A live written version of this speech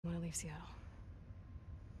leave Seattle.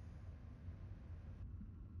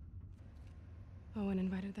 Owen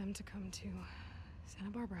invited them to come to Santa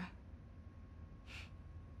Barbara.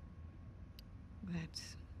 That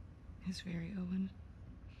is very Owen.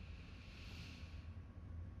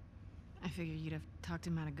 I figured you'd have talked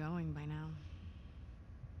him out of going by now.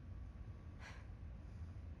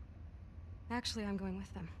 Actually, I'm going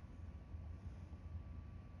with them.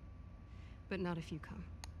 But not if you come.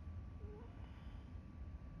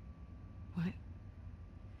 What?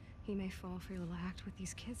 He may fall for your little act with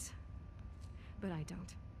these kids, but I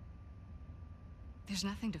don't. There's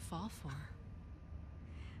nothing to fall for.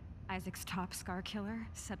 Isaac's top scar killer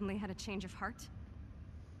suddenly had a change of heart?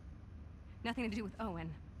 Nothing to do with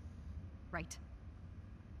Owen, right?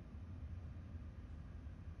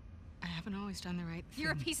 I haven't always done the right thing.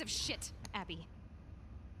 You're a piece of shit, Abby.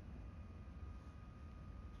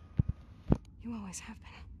 You always have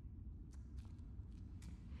been.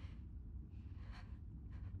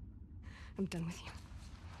 I'm done with you.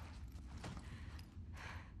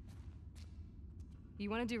 You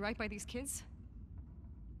want to do right by these kids?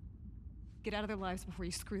 Get out of their lives before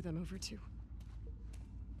you screw them over too.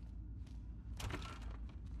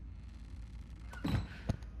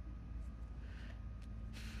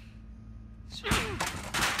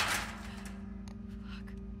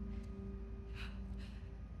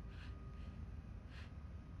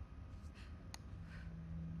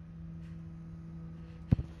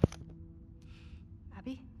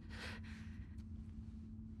 Abby?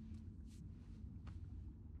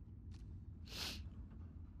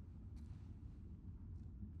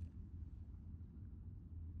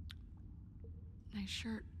 Nice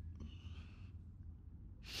shirt.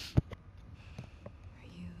 Are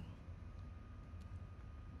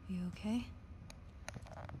you okay?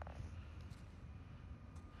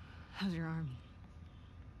 How's your arm?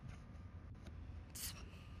 It's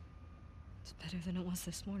better than it was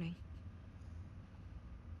this morning.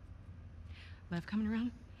 Lev coming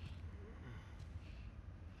around?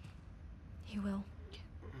 He will.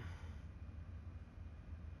 Would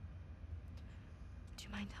you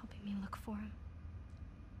mind helping me look for him?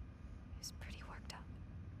 He's pretty worked up.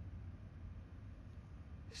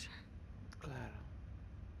 Sure. Claro.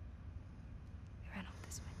 He ran off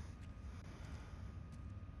this way.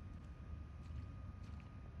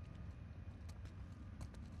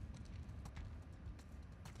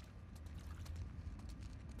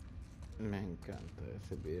 Me encanta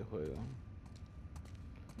ese videojuego.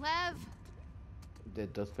 Lev! De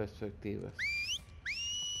dos perspectivas.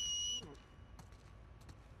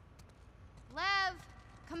 Lev!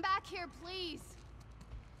 Come back here, please!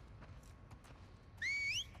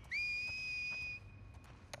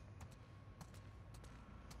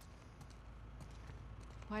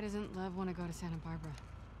 Why doesn't Lev want to go to Santa Barbara?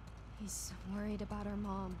 He's worried about our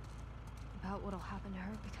mom. About what'll happen to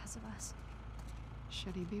her because of us.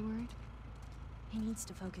 Should he be worried? He needs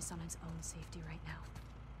to focus on his own safety right now.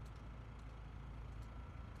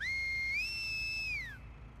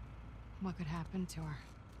 What could happen to her?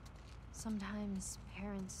 Sometimes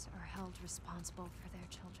parents are held responsible for their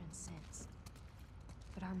children's sins.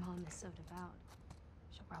 But our mom is so devout,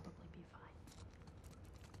 she'll probably be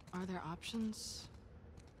fine. Are there options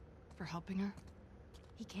for helping her?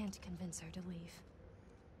 He can't convince her to leave.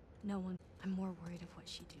 No one. I'm more worried of what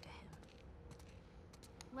she'd do to him.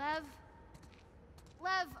 Lev?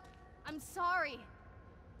 Lev, I'm sorry.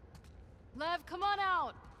 Lev, come on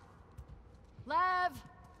out! Lev!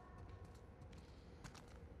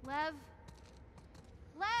 Lev?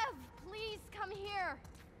 Lev, please come here.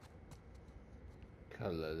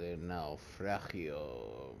 Habla de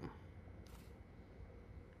naufragio.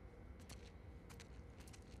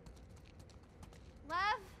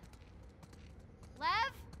 Lev?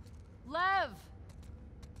 Lev? Lev!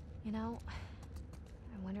 You know,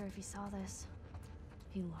 I wonder if he saw this.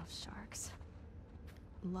 He loves sharks.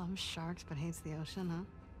 Loves sharks but hates the ocean, huh?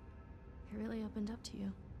 He really opened up to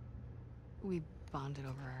you. We bonded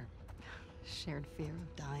over our shared fear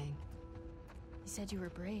of dying. He said you were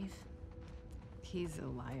brave. He's a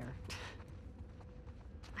liar.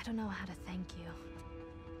 I don't know how to thank you.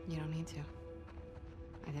 You don't need to.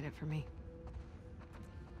 I did it for me.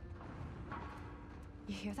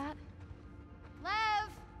 You hear that? Lev!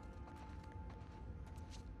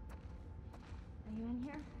 Are you in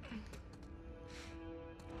here?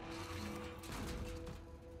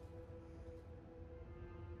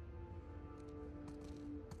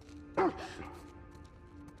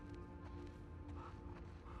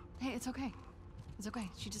 Hey, it's okay. It's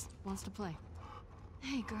okay. She just wants to play.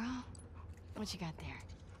 Hey, girl. What you got there?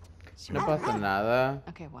 No pasa nada.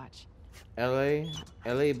 Okay, watch.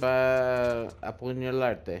 Ellie va a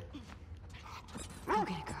apuñalarte. Go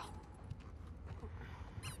get it, girl.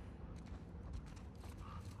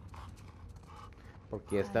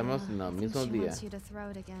 Porque estamos en I el think mismo she día. wants you to throw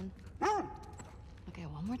it again. Okay,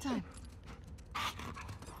 one more time.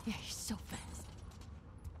 Yeah, you're so fast.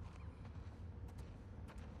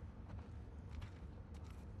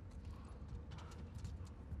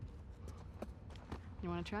 You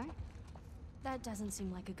want to try? That doesn't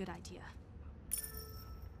seem like a good idea.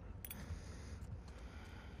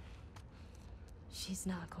 She's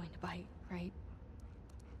not going to bite, right?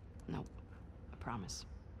 Nope. I promise.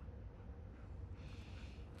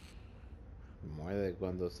 Muerde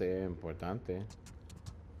cuando sea importante.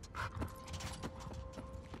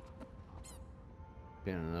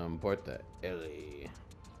 Pero no importa, Ellie.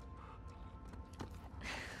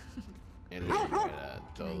 Ellie muerde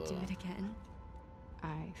Can I do todo. it again?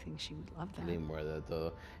 I think she would love that. Ellie muerde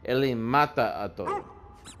todo. Ellie mata a todo.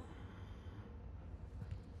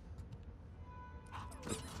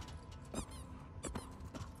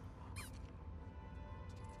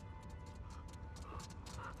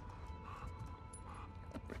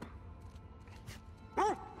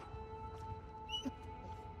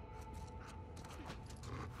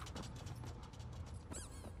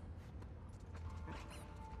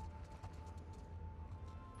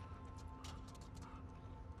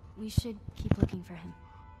 We should keep looking for him.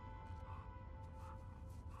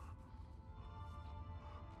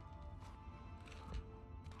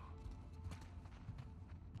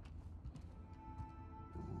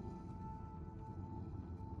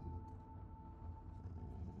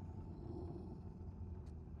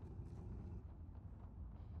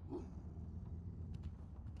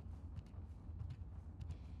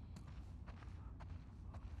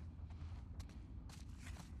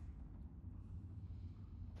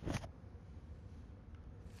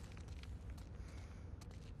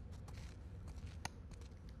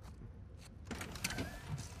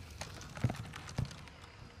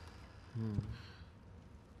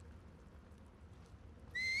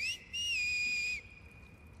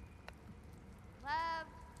 Lev.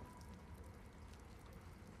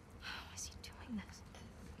 How is he doing this?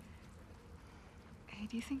 Hey,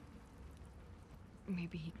 do you think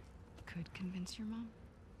maybe he could convince your mom?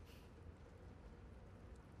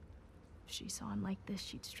 If she saw him like this,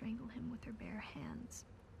 she'd strangle him with her bare hands.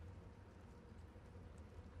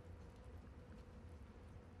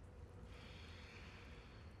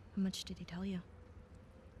 How much did he tell you?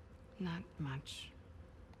 Not much.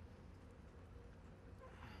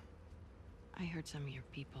 I heard some of your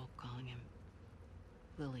people calling him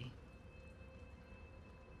Lily.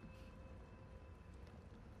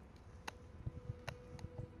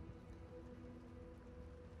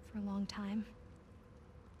 For a long time,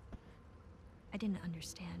 I didn't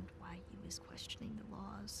understand why he was questioning the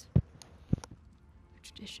laws, the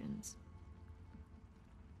traditions.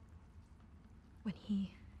 When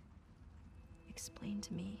he explained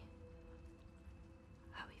to me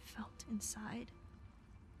how he felt inside,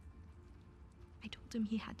 I told him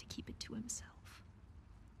he had to keep it to himself.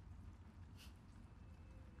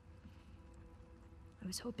 I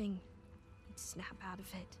was hoping he'd snap out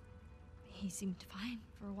of it. He seemed fine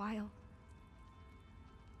for a while.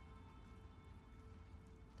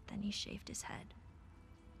 But then he shaved his head.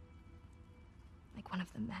 Like one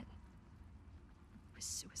of the men. It was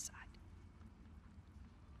suicide.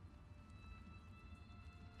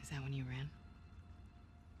 Is that when you ran?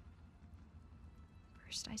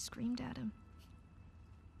 First, I screamed at him.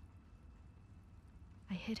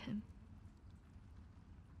 I hit him.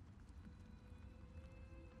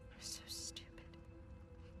 I was so stupid.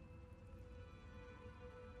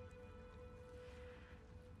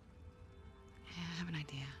 Yeah, I have an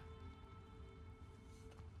idea.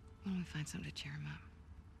 Why don't we find something to cheer him up?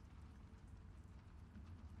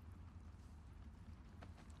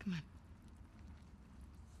 Come on.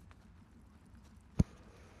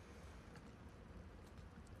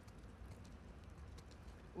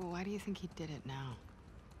 Well, why do you think he did it now?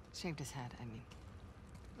 Shaved his head, I mean.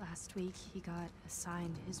 Last week, he got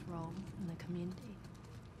assigned his role in the community.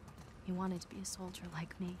 He wanted to be a soldier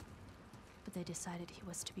like me, but they decided he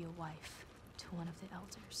was to be a wife to one of the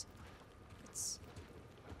elders. It's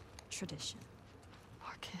tradition.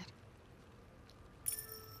 Poor kid.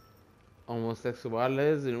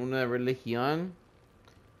 Homosexuales en una religión.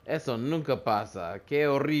 Eso nunca pasa. Qué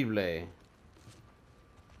horrible.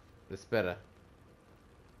 Espera.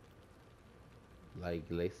 La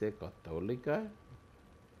iglesia católica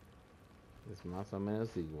es más o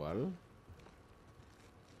menos igual.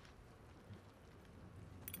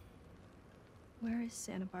 Where is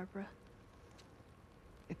Santa Barbara?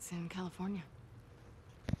 It's in California.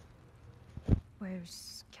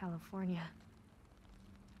 Where's California?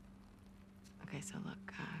 Okay, so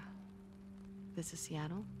look, this is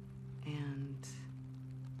Seattle, and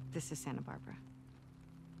this is Santa Barbara.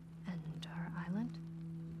 And our island?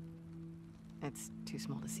 It's too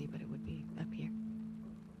small to see, but it would be up here.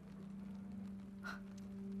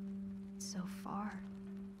 So far.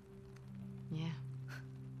 Yeah.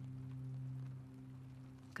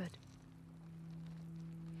 Good.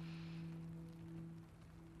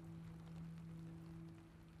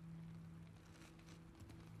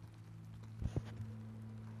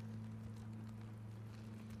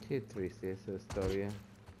 Qué triste esa historia.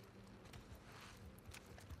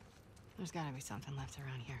 There's gotta be something left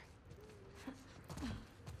around here.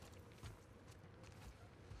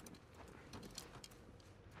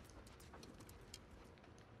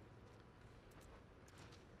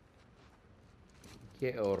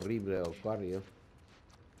 Qué horrible acuario.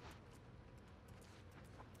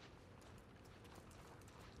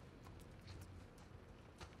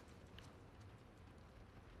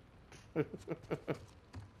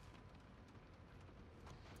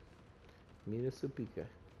 Mira su pica.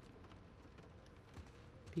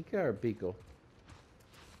 ¿Pica o pico?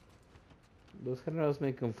 Los géneros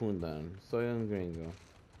me confundan. Soy un gringo.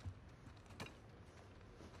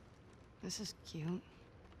 This is cute.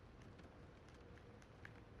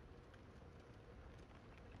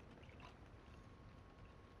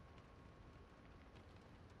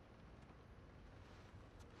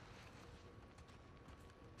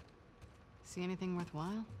 See anything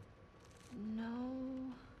worthwhile? No.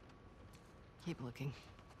 Keep looking.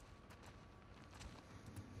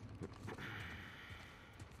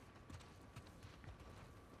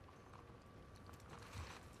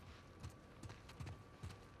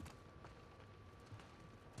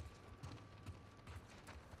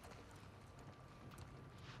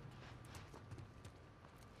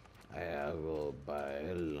 Hay algo para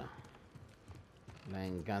él. Le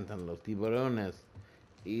encantan los tiburones.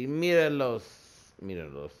 Y míralos.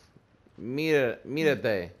 Míralos.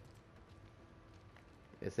 Mírate.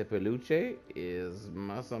 Ese peluche es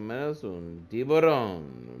más o menos un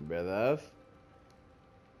tiburón, ¿verdad?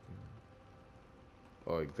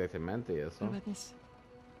 O exactamente eso. What about this?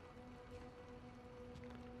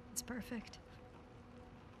 It's perfect.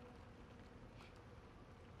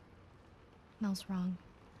 Mel's wrong,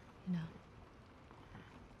 you know.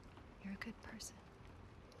 You're a good person.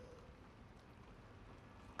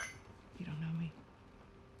 You don't know me.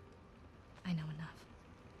 I know enough.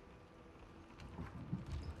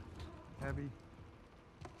 Abby,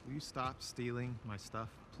 will you stop stealing my stuff,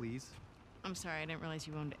 please? I'm sorry, I didn't realize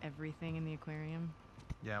you owned everything in the aquarium.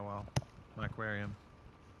 Yeah, well, my aquarium,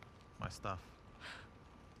 my stuff.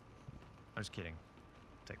 I'm just kidding.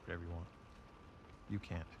 Take whatever you want. You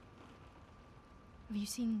can't. Have you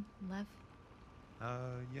seen Lev?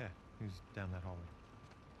 Yeah, he's down that hallway.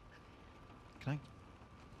 Can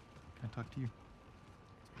I talk to you?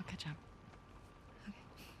 I'll catch up.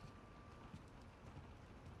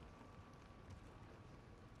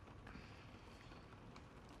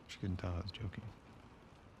 She couldn't tell I was joking.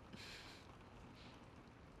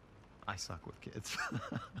 I suck with kids.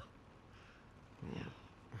 Yeah.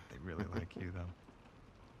 They really like you,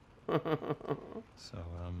 though. So,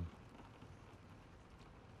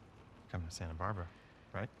 coming to Santa Barbara,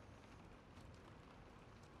 right?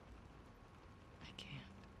 I can't.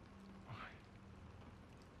 Why?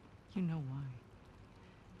 You know why.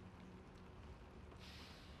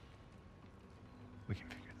 We can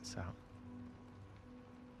figure this out.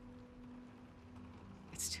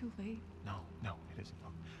 It's too late. No, it isn't.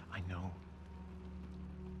 Look, I know.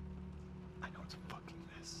 I know it's a fucking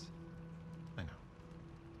mess. I know.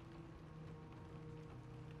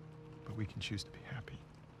 But we can choose to be happy.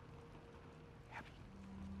 Happy.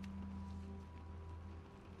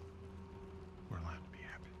 We're allowed to be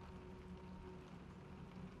happy.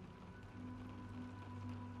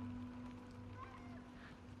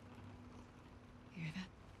 You hear that?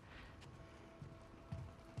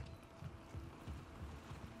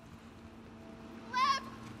 Lev!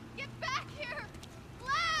 Get back here!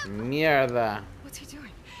 Lev! Mierda. What's he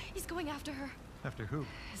doing? He's going after her. After who?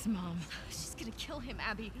 His mom. She's gonna kill him,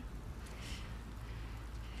 Abby.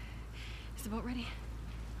 Is the boat ready?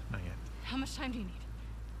 Not yet. How much time do you need?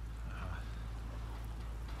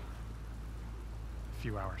 A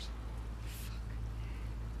few hours.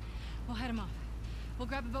 We'll head him off. We'll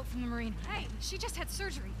grab a boat from the marina. Hey, she just had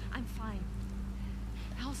surgery. I'm fine.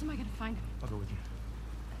 How else am I gonna find him? I'll go with you.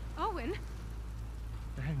 Owen?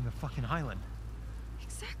 They're heading to the fucking island.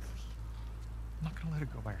 Exactly. I'm not gonna let her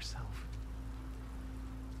go by herself.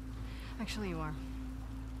 Actually, you are.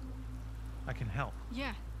 I can help.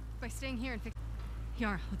 Yeah, by staying here and fix.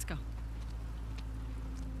 Yara, let's go.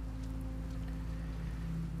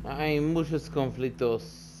 Hay muchos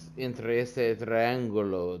conflictos entre ese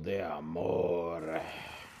triángulo de amor.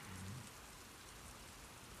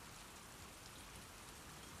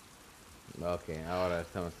 Ok, ahora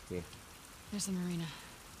estamos aquí. There's the marina.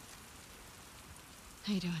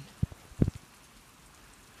 How you doing?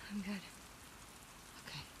 I'm good.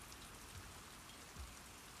 Okay.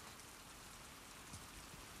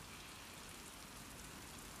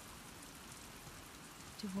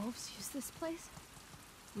 Do wolves use this place?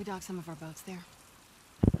 We dock some of our boats there.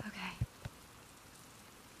 Okay.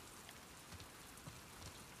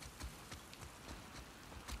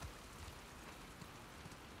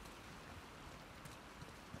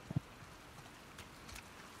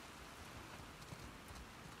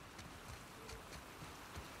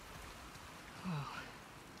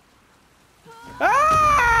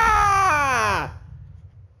 ¡Ah!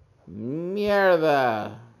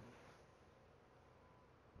 ¡Mierda!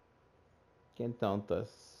 Qué tontas.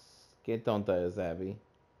 Qué tonta es Abby.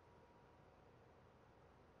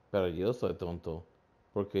 Pero yo soy tonto.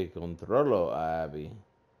 Porque controlo a Abby.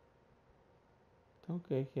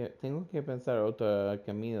 Tengo que pensar otro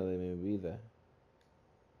camino de mi vida.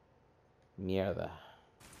 Mierda.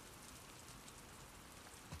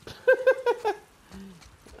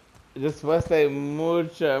 Después de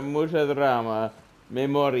mucha drama, me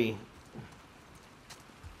morí.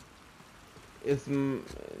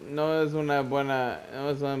 No es no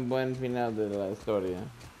es un buen final de la historia.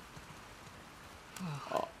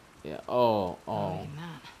 Oh, yeah. Oh. Not even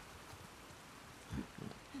that.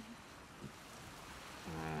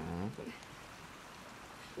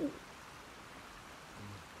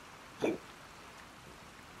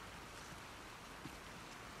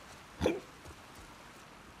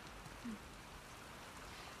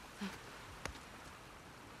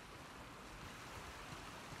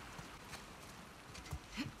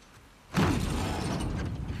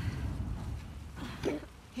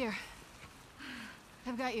 Here.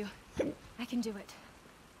 I've got you. I can do it.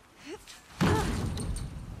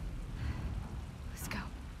 Let's go.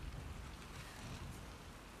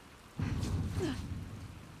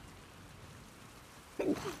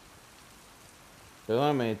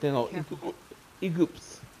 Perdóname, tengo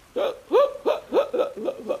hiccups.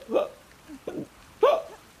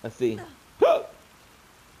 Así.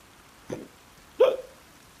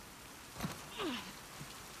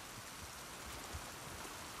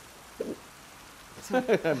 So,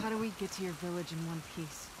 how do we get to your village in one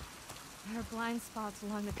piece? There are blind spots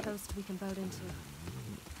along the coast we can boat into.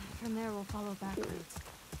 From there, we'll follow back roads.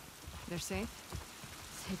 They're safe?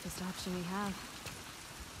 Safest option we have.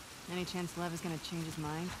 Any chance Lev is gonna change his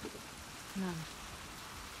mind? None.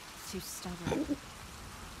 He's too stubborn.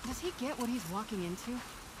 Does he get what he's walking into?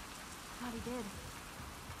 Thought he did.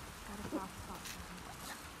 Got a soft spot for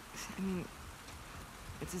him. I mean,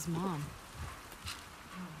 it's his mom.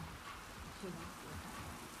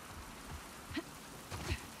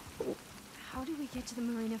 How do we get to the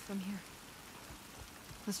marina from here?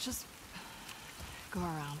 Let's just go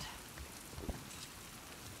around.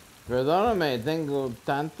 Perdóname, tengo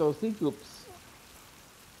tantos hiccups.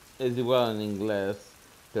 Es igual en inglés,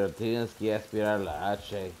 pero tienes que aspirar la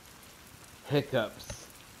H. Hiccups.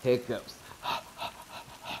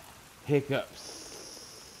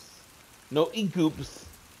 No hiccups.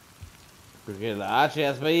 Porque la H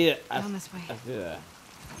aspira. Down this way. Aspira.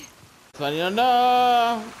 Español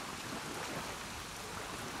no.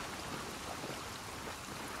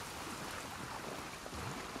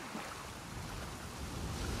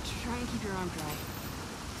 Try and keep your arm dry.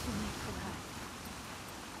 Too late for that.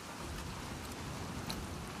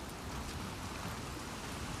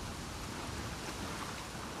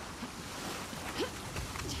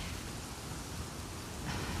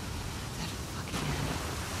 That fucking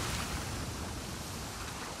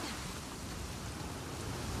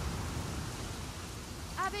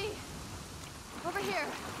Abby! Over here!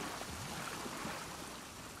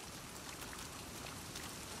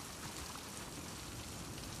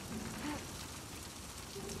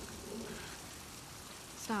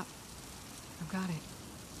 Stop. I've got it.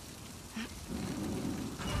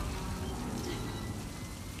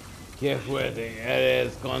 Qué fuerte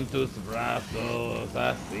eres con tus brazos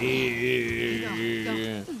así.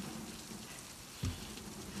 Go.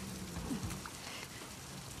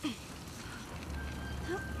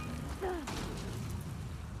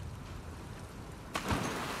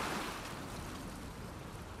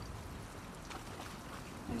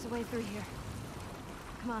 There's a way through here.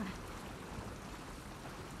 Come on.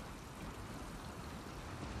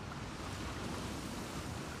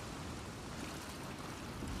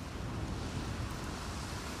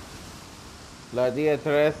 La día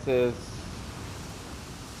 3 es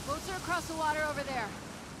Boats are across the water over there.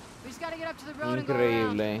 We just gotta get up to the road and go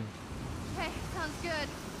around. increíble. Okay, sounds good.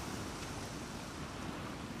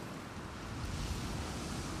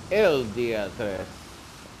 El día 3 es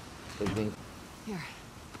Here.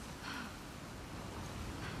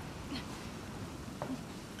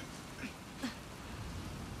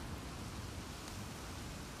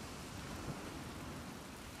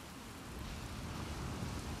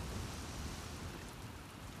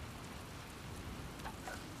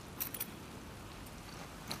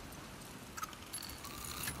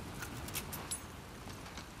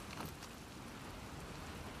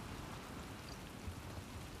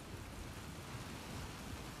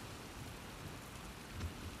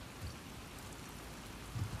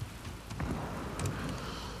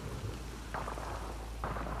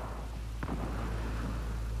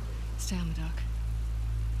 Stay on the dock.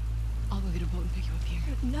 I'll go get a boat and pick you up here.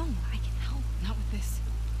 No, I can help. Not with this.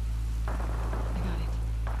 I got it.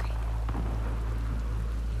 Okay.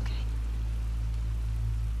 Okay.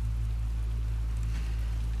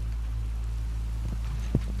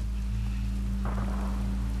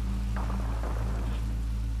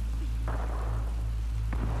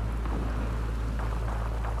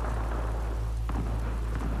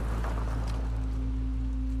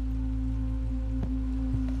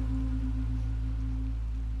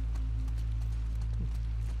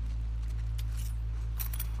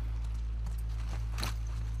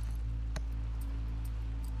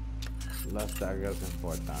 las dagas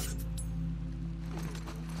importan.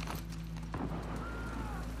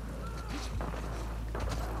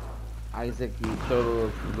 Isaac y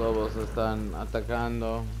todos los lobos están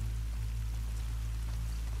atacando.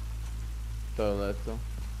 Todo esto.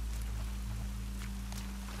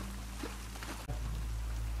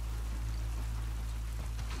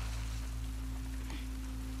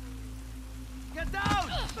 Get down!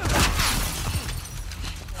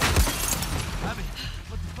 Abby,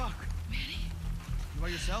 what the fuck? Manny? You by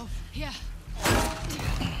yourself? Yeah.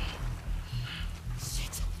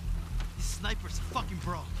 Shit. This sniper's a fucking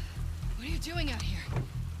pro. What are you doing out here?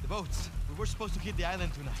 The boats. We were supposed to hit the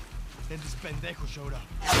island tonight. Then this pendejo showed up.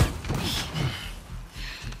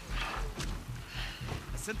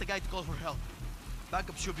 I sent the guy to call for help.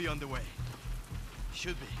 Backup should be on the way.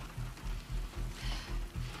 Should be.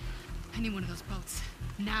 I need one of those boats.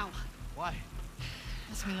 Now. Why?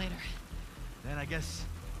 Ask me later. Then I guess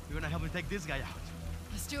you're gonna help me take this guy out.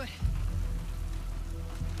 Let's do it.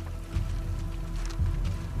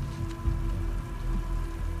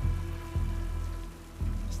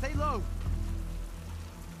 Stay low.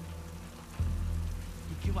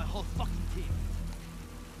 You killed my whole fucking team.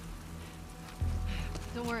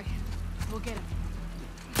 Don't worry. We'll get him.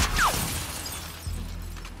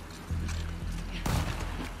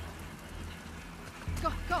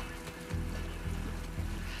 Go, go!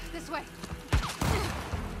 This way.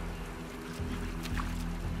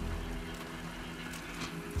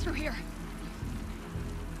 Through here.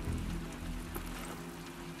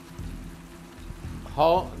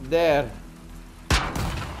 Joder.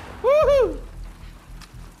 Woohoo!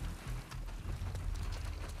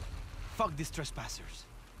 Fuck these trespassers.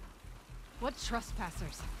 What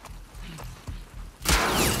trespassers?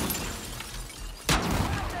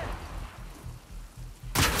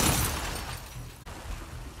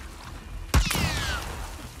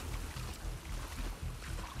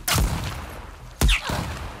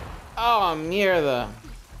 Oh, mierda.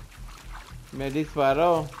 Me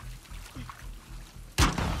disparó.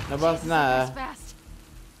 No pasa Jesus, nada. that was fast.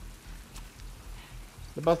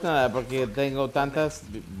 No pasa nada porque tengo tantas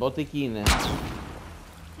botiquines.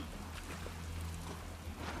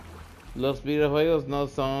 Los videojuegos no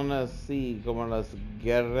son así como las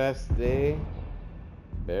guerras de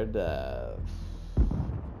verdad.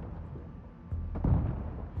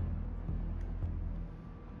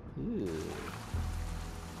 Ew.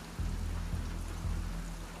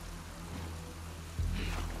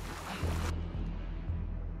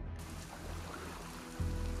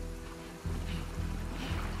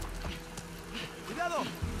 Cuidado!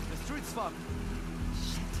 The street's fucked.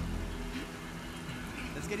 Shit.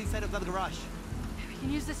 Let's get inside of that garage. We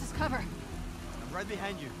can use this as cover. I'm right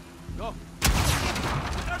behind you. Go. The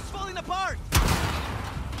car's falling apart! You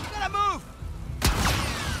gotta move!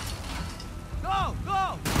 Go!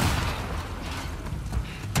 Go!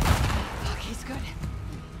 Fuck, he's good.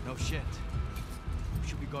 No shit. We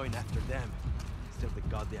should be going after them instead of the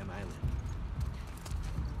goddamn island.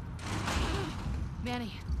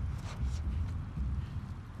 Manny.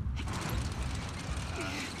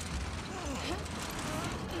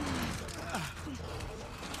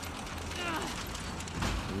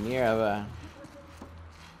 Mierda.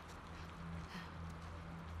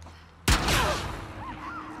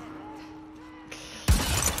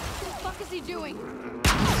 is he doing?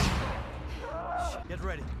 Get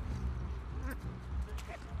ready.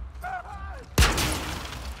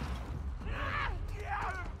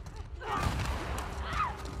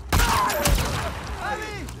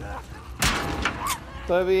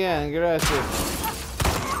 Está bien, gracias.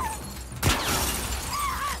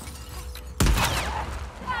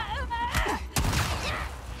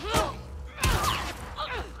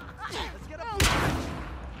 Let's get up.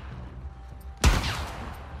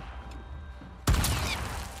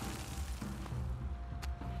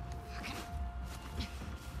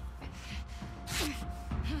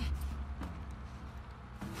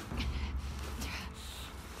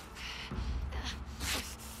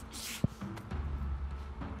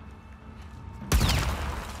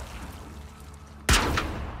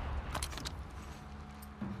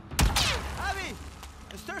 Abby!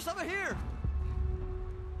 The stairs over here!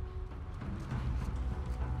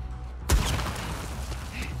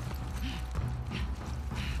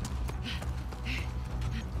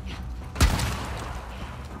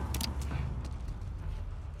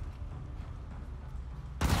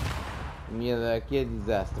 Mierda, qué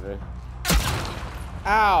desastre.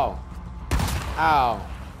 Ow! Ow!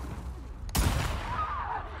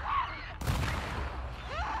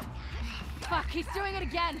 Fuck, he's doing it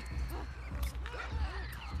again.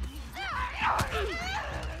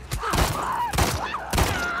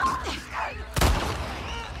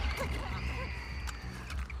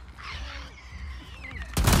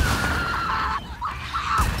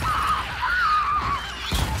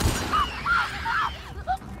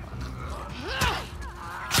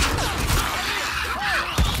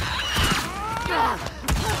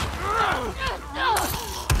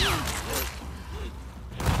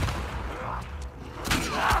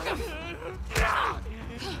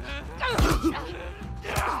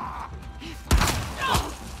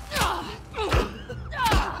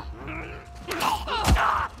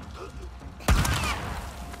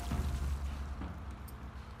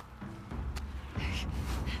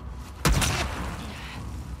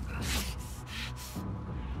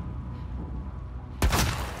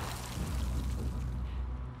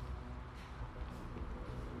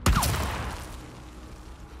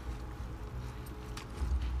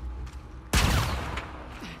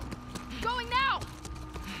 Going now!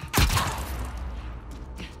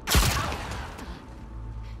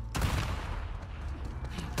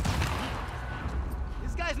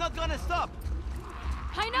 This guy's not gonna stop!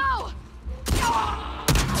 I know! Come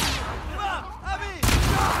on, Abby!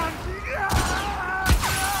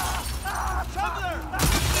 Traveler!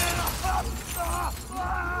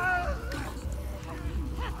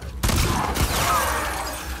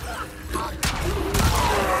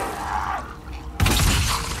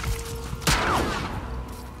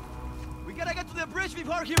 We gotta get to the bridge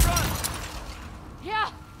before he runs!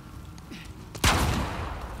 Yeah!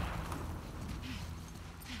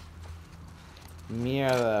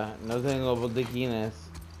 Mierda, no tengo botiquines.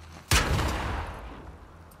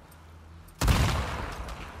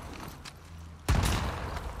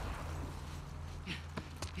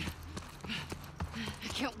 I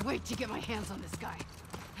can't wait to get my hands on this guy.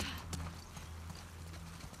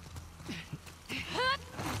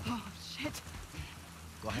 Oh, shit.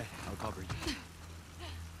 Go ahead, I'll cover you.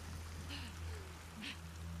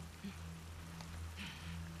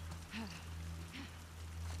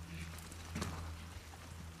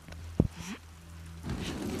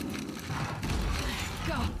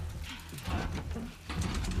 Go.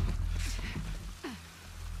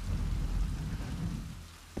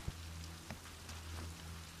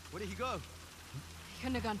 Where did he go? He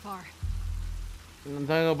couldn't have gone far. No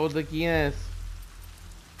tengo botiquines.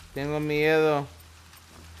 Tengo miedo.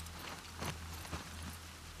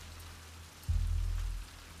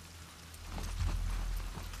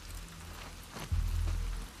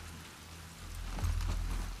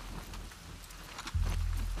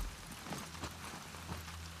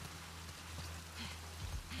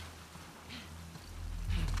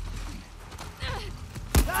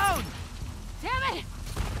 Down! Damn it!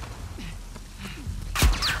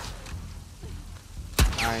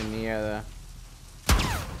 Ay, mierda.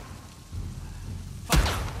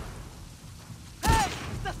 Hey!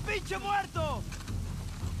 ¡Estás pinche muerto!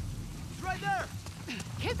 He's right there!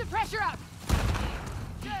 Keep the pressure up!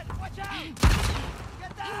 Shit! Watch out!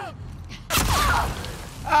 Get down!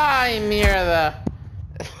 Ay, mierda.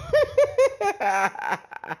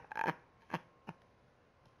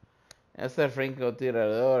 Ese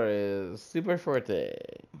francotirador es super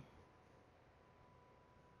fuerte.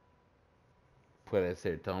 Puede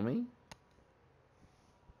ser Tommy.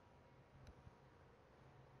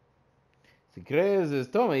 Si crees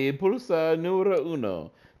es Tommy, pulsa número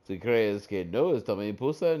 1. Si crees que no, también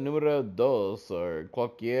pulsa número 2 o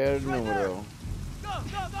cualquier número.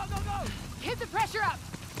 Keep the pressure up!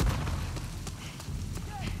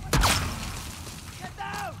 Get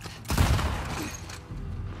down!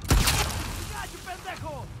 You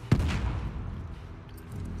pendejo!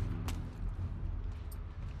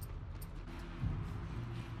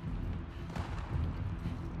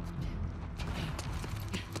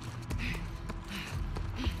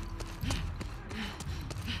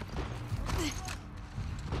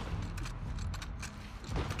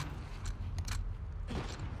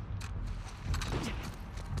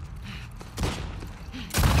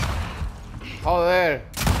 Joder.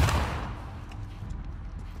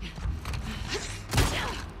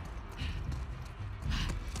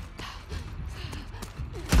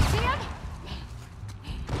 See him?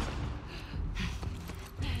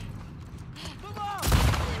 Move on!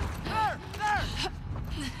 There! There!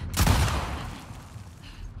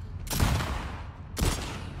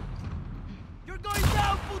 You're going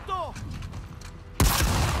down, puto!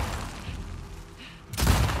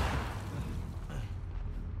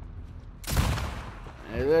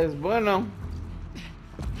 Él es bueno.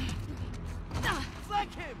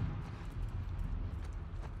 Flank him!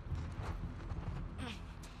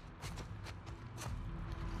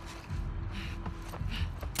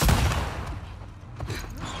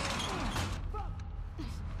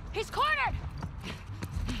 He's cornered!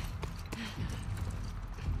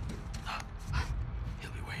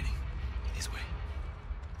 He'll be waiting. This way.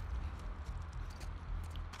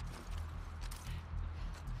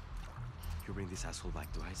 You bring this asshole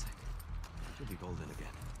back to Isaac. You'll be golden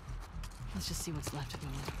again. Let's just see what's left of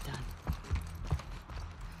him when we're done.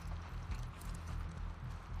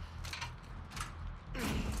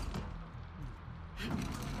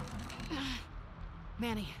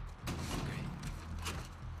 Manny,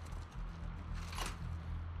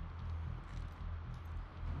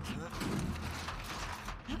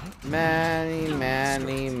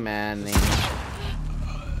 Manny.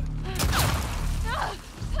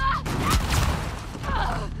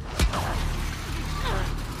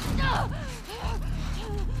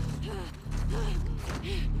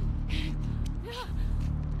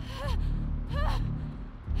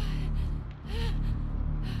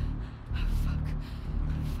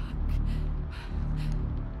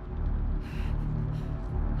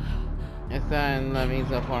 Está en la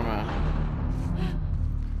misma forma.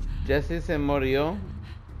 Jesse se murió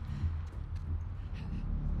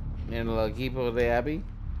en el equipo de Abby.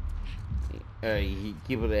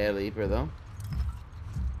 Equipo de Ellie, perdón.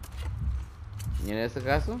 Y en este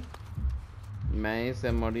caso, Manny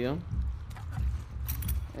se murió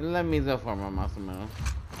en la misma forma, más o menos.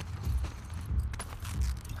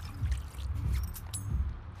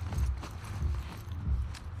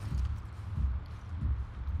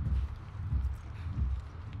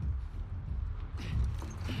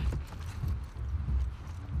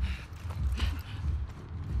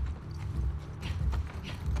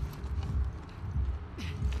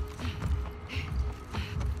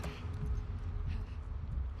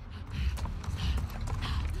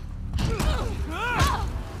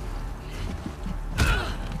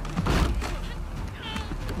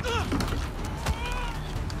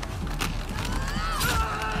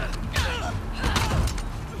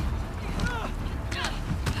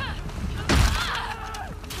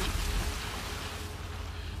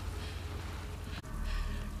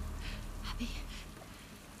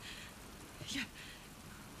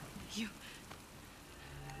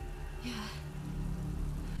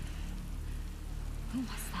 Who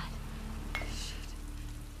was that? Shit.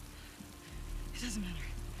 It doesn't matter.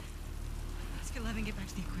 Let's get Lev and get back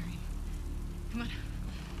to the aquarium. Come on.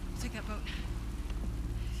 Let's take that boat.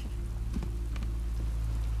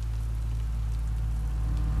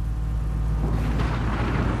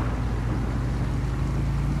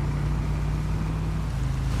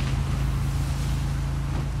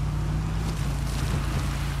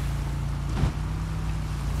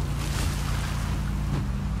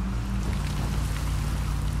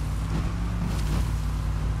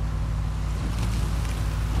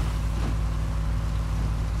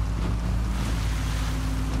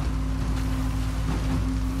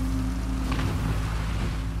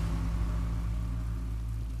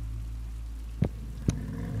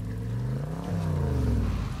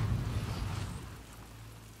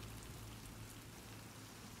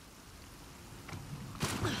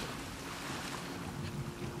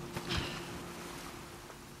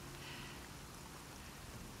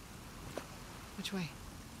 Which way?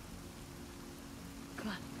 Come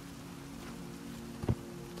on.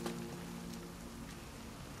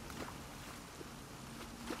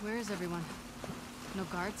 where is everyone? No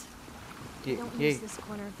guards? They don't use this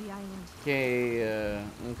corner of the island. Qué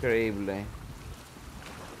increíble.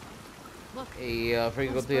 Look, Y el Those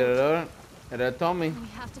francotirador era Tommy. We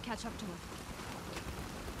have to catch up to him.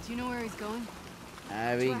 do you know where he's going?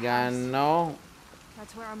 Ganó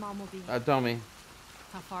That's where our mom will be. a Tommy.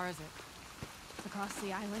 How far is it? Across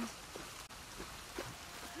the island.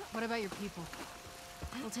 What about your people?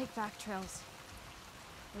 We'll take back trails.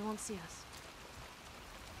 They won't see us.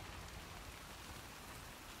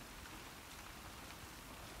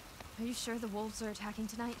 Are you sure the wolves are attacking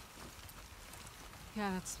tonight?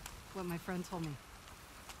 Yeah, that's what my friend told me.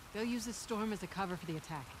 They'll use this storm as a cover for the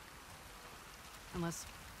attack. Unless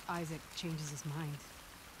Isaac changes his mind.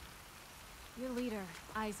 Your leader,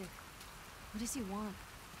 Isaac. What does he want?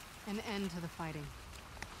 An end to the fighting.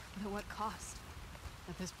 But at what cost?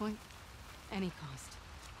 At this point, any cost.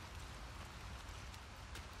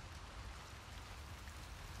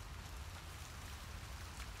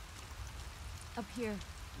 Up here.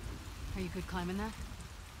 Are you good climbing that?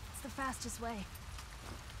 It's the fastest way.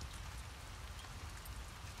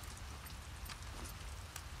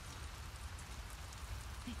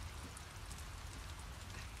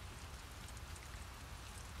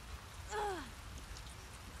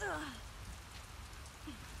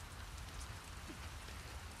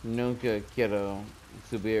 Nunca quiero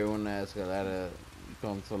subir una escalera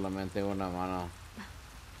con solamente una mano.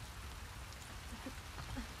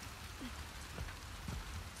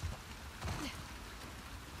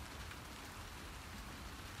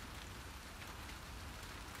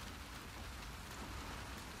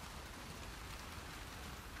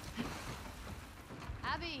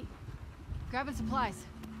 Abby! Grabbing supplies.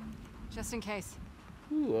 Just in case.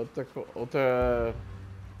 Otra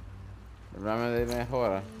rama de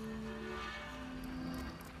mejora.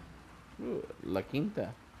 La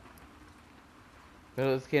quinta.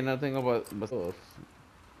 Pero es que no tengo bastos.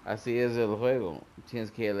 Así es el juego.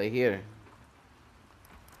 Tienes que elegir.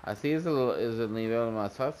 Así es el nivel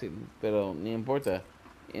más fácil. Pero no importa.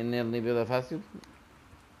 En el nivel fácil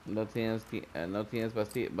no tienes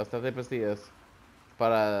bastante pastillas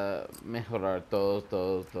para mejorar todos.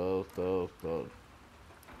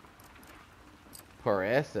 Por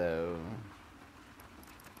eso.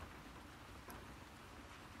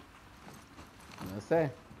 No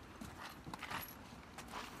sé.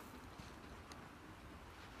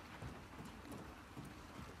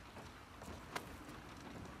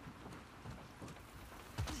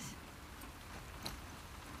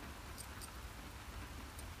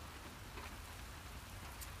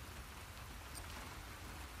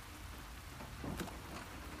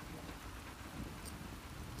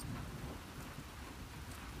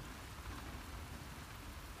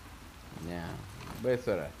 Ya, voy a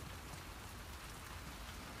esperar.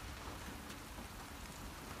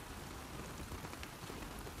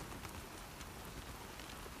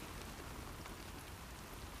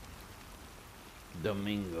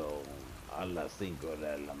 Domingo a las 5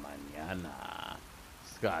 de la mañana.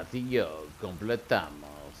 Scott y yo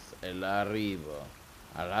completamos el arribo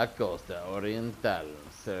a la costa oriental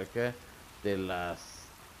cerca de las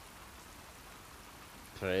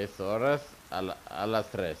 3 horas a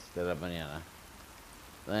las 3 de la mañana.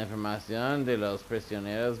 La información de los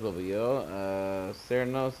prisioneros volvió a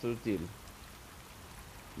sernos útil.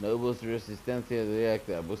 No hubo resistencia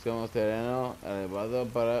directa. Buscamos terreno elevado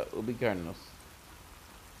para ubicarnos.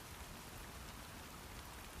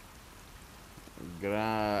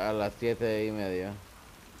 A las 7:30.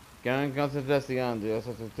 Gran concentración de las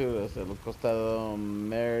estructuras al costado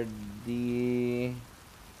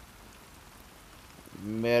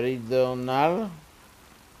meridional.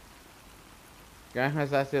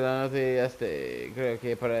 Granjas hacia la norte y este, creo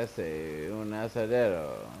que parece un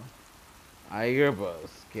asadero. Hay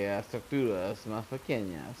grupos que estructuras más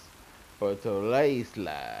pequeñas por toda la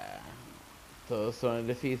isla. Todos son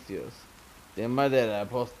edificios de madera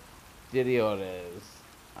posteriores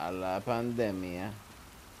a la pandemia.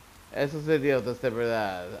 Esos idiotas de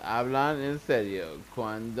verdad hablan en serio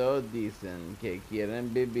cuando dicen que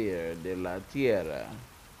quieren vivir de la tierra.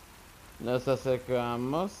 Nos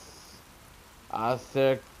acercaremos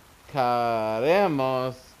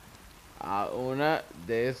a una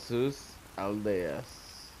de sus aldeas.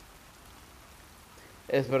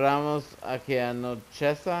 Esperamos a que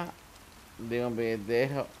anocheza de un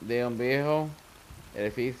viejo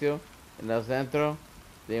edificio en el centro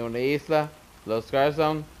de una isla. Los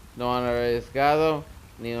Carson no han arriesgado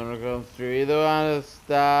ni han construido a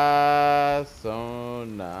esta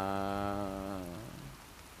zona.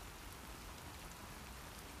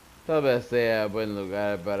 Tal vez sea buen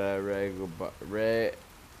lugar para regruparnos.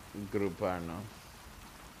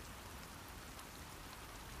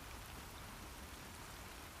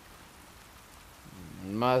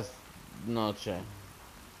 más noche.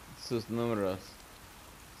 Sus números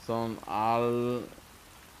son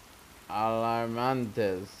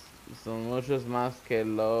alarmantes. Son muchos más que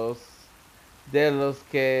los de los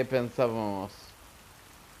que pensábamos.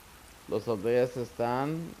 Los aldeas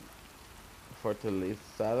están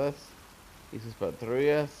fortalecidas y sus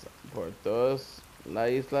patrullas por toda la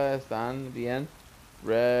isla están bien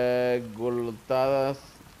reguladas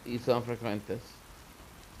y son frecuentes.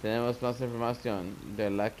 Tenemos más información de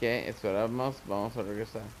la que esperábamos. Vamos a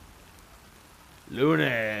regresar.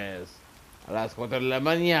 Lunes a las 4 de la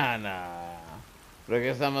mañana.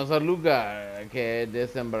 Regresamos al lugar que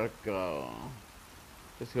desembarcó.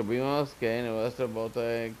 Descubrimos que nuestro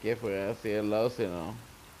bote que fue hacia el océano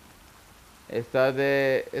está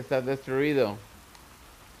destruido.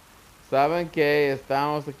 Saben que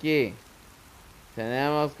estamos aquí.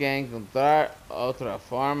 Tenemos que encontrar otra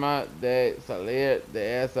forma de salir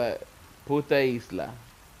de esa puta isla.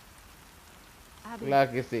 Abby,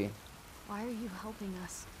 Claro que sí. why are you helping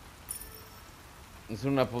us? Es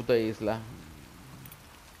una puta isla.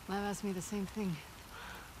 Lev asked me the same thing.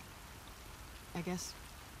 I guess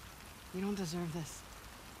we don't deserve this.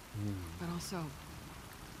 But also,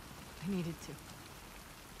 I needed to.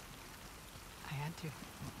 I had to.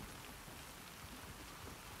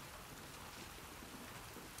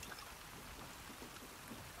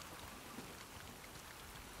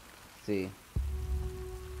 Sí.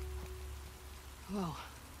 Whoa.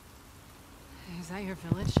 Is that your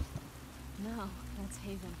village? No, that's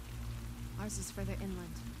Haven. Ours is further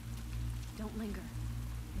inland. Don't linger.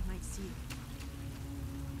 They might see you.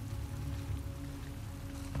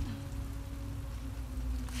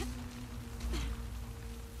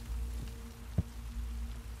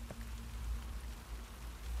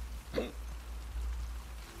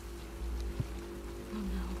 Oh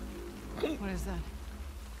no. What is that?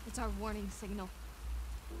 It's our warning signal.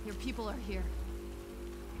 Your people are here.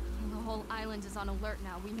 The whole island is on alert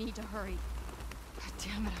now. We need to hurry. God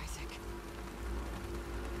damn it, Isaac.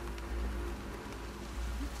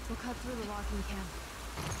 We'll cut through the logging camp.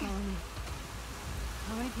 Follow me.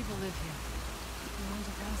 How many people live here? Around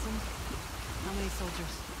 1,000. How many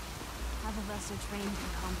soldiers? Half of us are trained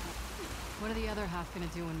for combat. What are the other half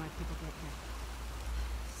gonna do when my people get here?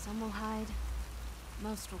 Some will hide.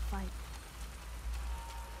 Most will fight.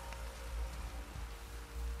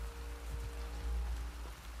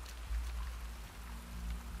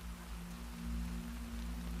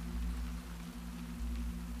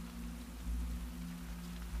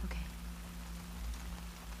 Okay.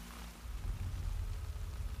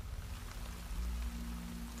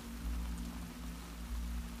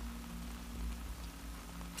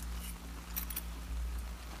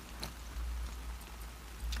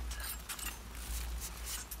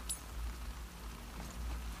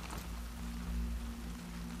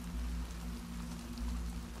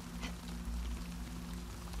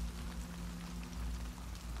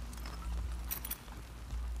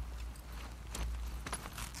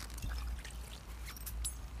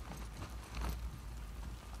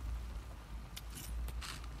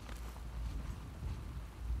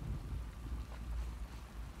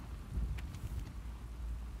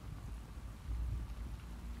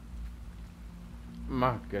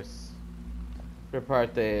 Marcus.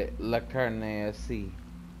 Reparte la carne así.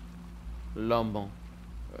 Lomo.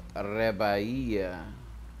 Rebadilla.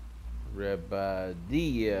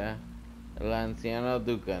 El anciano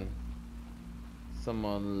Ducan.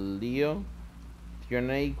 Somolio.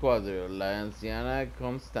 Tierne y cuadro. La anciana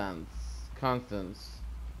Constance.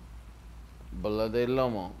 Bola de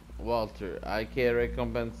lomo. Walter. Hay que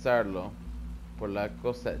recompensarlo por la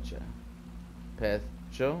cosecha.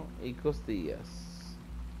 Pecho y costillas.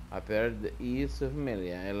 A Perd y su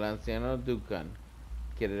familia. El anciano Ducan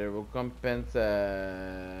quiere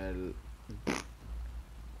recompensar.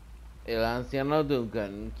 El anciano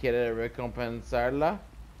Duncan quiere recompensarla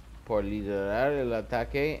por liderar el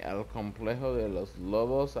ataque al complejo de los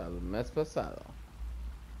lobos al mes pasado.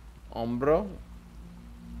 Hombro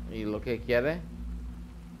y lo que quiere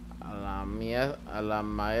a la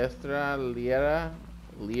maestra Lira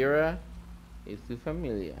y su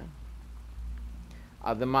familia.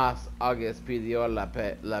 Además, August pidió la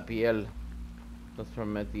piel. Nos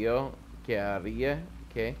prometió que haría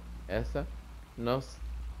que esa nos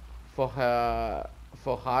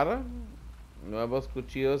forjara nuevos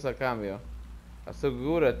cuchillos a cambio.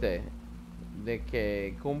 Asegúrate de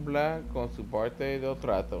que cumpla con su parte del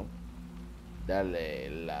trato. Dale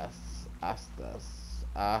las astas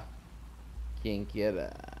a quien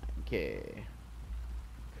quiera que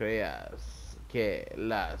creas que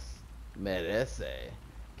las merece.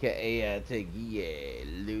 Que ella te guíe,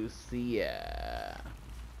 Lucía.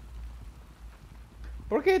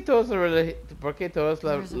 ¿Por qué todas por qué todas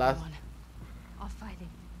There's las everyone. All fighting.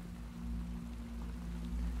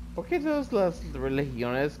 ¿Por qué todas las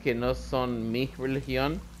religiones que no son mi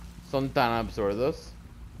religión son tan absurdos?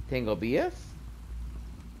 ¿Tengo vías?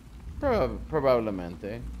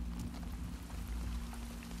 Probablemente.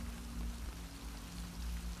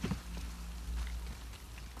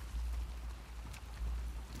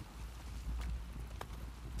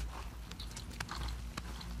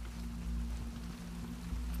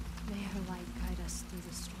 May her light guide us through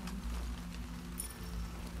the storm.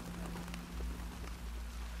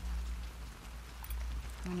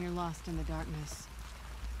 When you're lost in the darkness,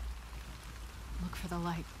 look for the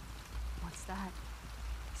light. What's that?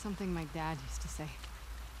 Something my dad used to say.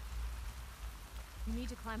 You need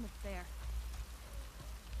to climb up there.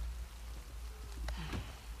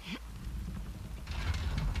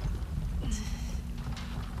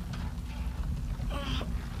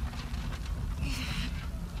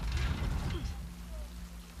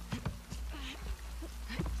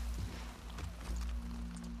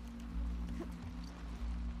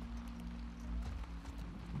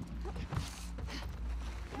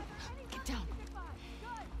 Get down.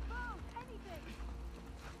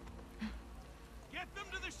 Get them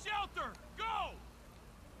to the shelter! Go!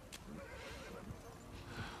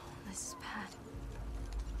 This is bad.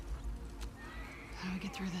 How do we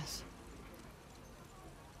get through this?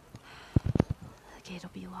 The gate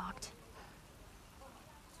will be locked.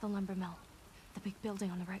 The lumber mill. The big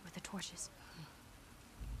building on the right with the torches.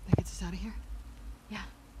 That gets us out of here? Yeah,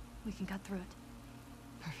 we can cut through it.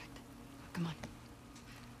 Perfect. Come on.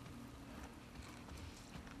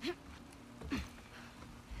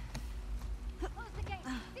 Close the gate.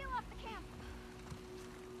 Seal off the camp.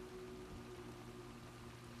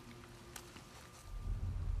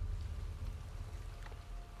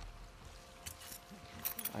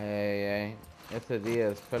 Ay, ay, ay. Este día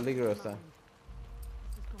es peligroso.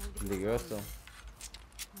 Peligroso.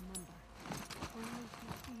 Remember, only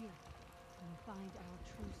through fear can we find our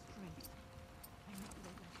true strength.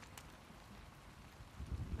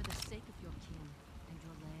 For the sake of your kin and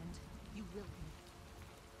your land, you will live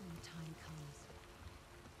when the time comes.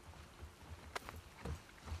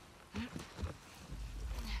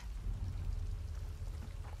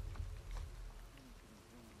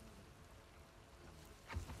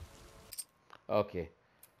 Ok.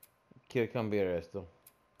 Quiero cambiar esto.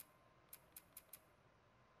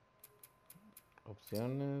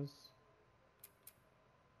 Opciones.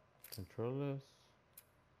 Controles.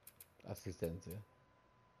 Asistencia.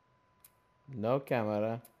 No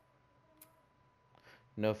cámara.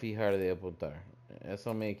 No fijar de apuntar.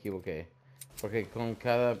 Eso me equivoqué. Porque con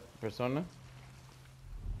cada persona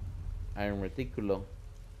hay un retículo.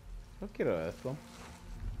 No quiero esto.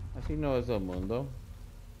 Así no es el mundo.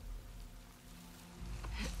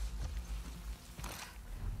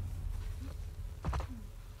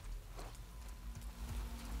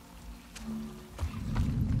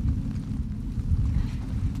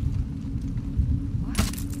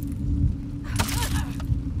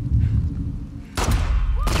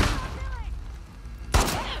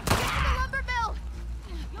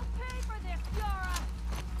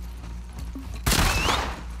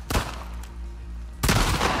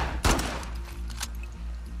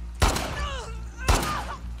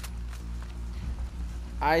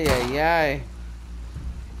 Ay, ay, ay.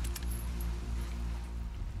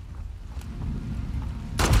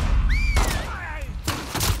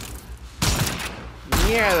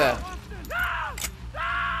 Mierda.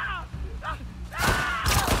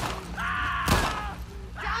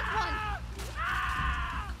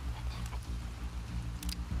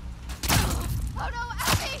 Oh no,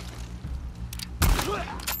 Abby!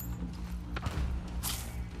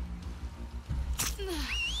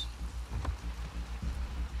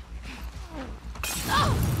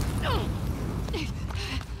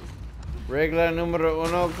 Regla número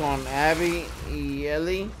 1 con Abby y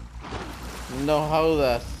Ellie. No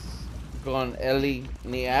jodas con Ellie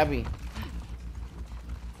ni Abby.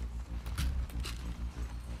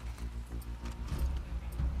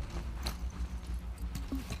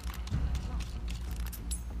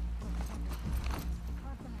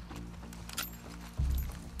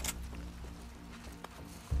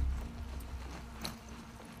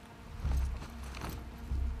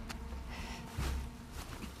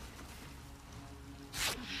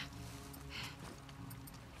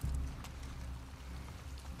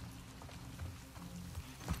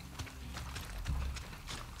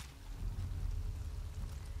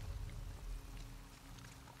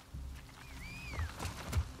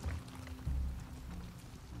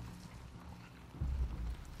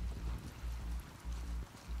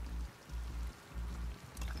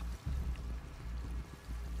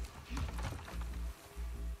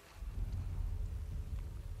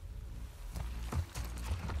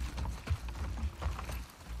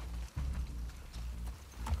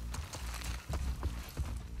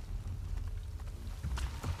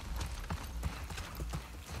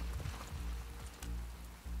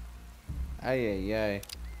 Ay, ay, ay.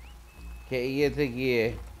 Que ella te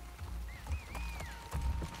guíe.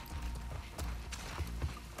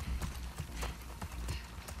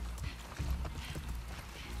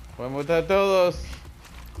 Podemos estar todos.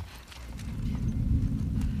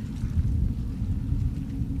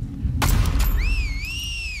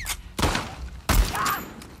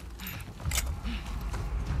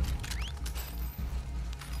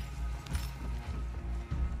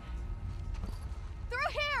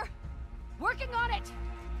 Through here! Working on it!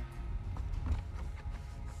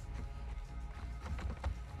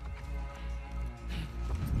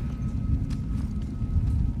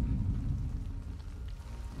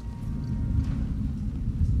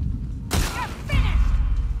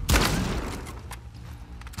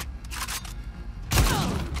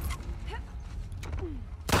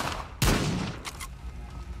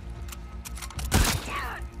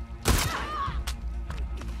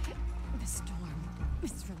 The storm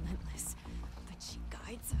is relentless, but she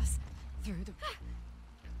guides us through the...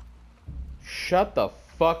 Shut the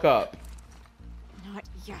fuck up. Not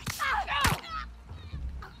yet.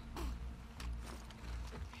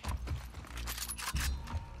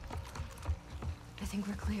 I think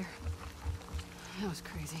we're clear. That was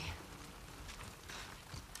crazy.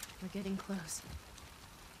 We're getting close.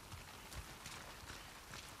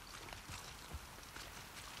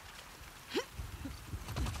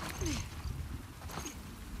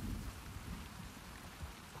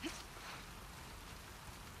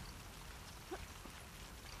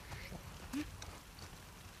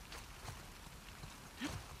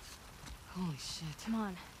 Holy shit. Come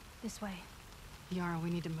on, this way. Yara, we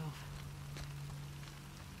need to move.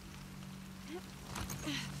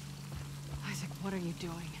 Isaac, what are you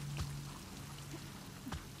doing?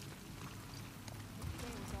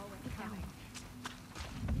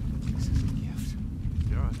 This is a gift.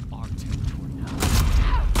 You're on our territory now.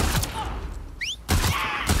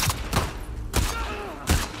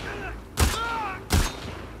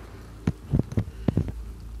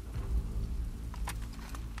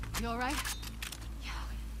 You alright? Yeah,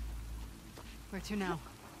 Where to now?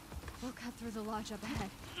 we'll cut through the lodge up ahead.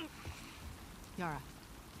 Yara,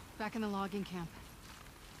 back in the logging camp.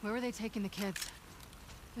 Where were they taking the kids?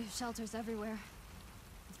 There's shelters everywhere.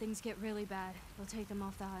 If things get really bad, they'll take them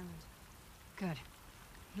off the island. Good.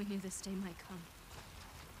 We knew this day might come.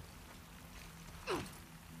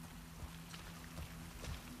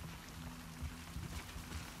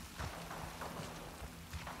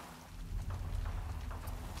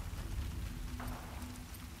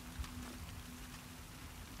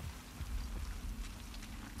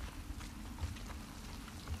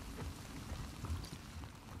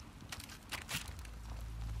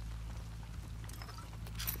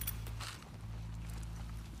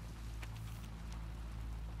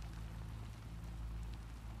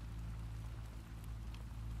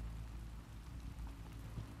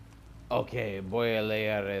 Ok, voy a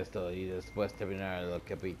leer esto y después terminar el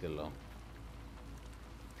capítulo.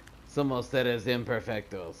 Somos seres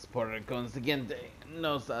imperfectos, por consiguiente,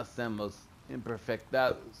 nos hacemos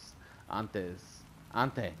imperfectados ante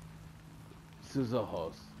sus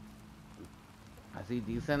ojos. Así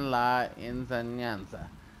dicen la enseñanza,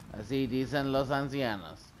 así dicen los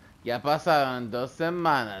ancianos. Ya pasaron 2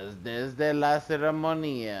 semanas desde la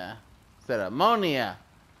ceremonia,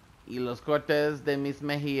 y los cortes de mis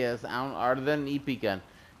mejillas aún arden y pican.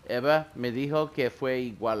 Eva me dijo que fue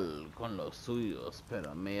igual con los suyos,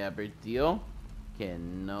 pero me advirtió que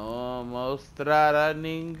no mostrara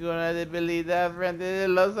ninguna debilidad frente de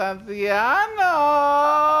los ancianos.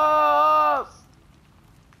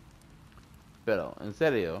 Pero, en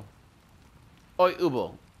serio, hoy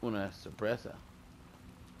hubo una sorpresa.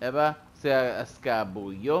 Eva se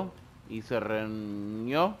escabulló y se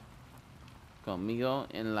reunió conmigo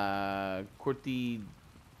en la cortiembre.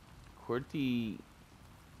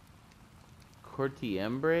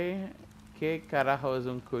 ¿Qué carajo es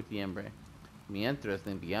un cortiembre? Mientras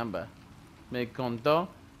limpiaba, me contó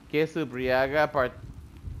que su briaga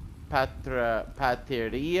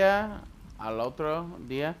partiría al otro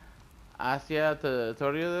día hacia el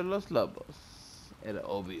territorio de los lobos. Era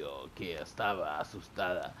obvio que estaba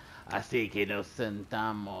asustada, así que nos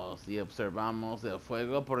sentamos y observamos el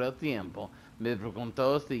fuego por el tiempo. Me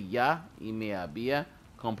preguntó si ya y me había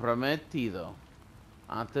comprometido.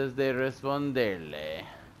 Antes de responderle,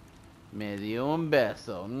 me dio un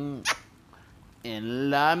beso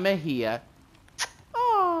en la mejilla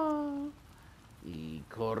y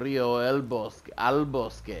corrió al bosque.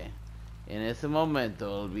 En ese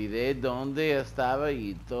momento olvidé dónde estaba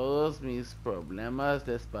y todos mis problemas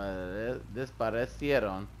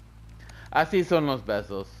desaparecieron. Así son los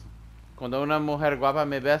besos. Cuando una mujer guapa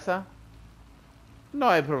me besa, No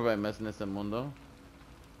hay problemas en este mundo.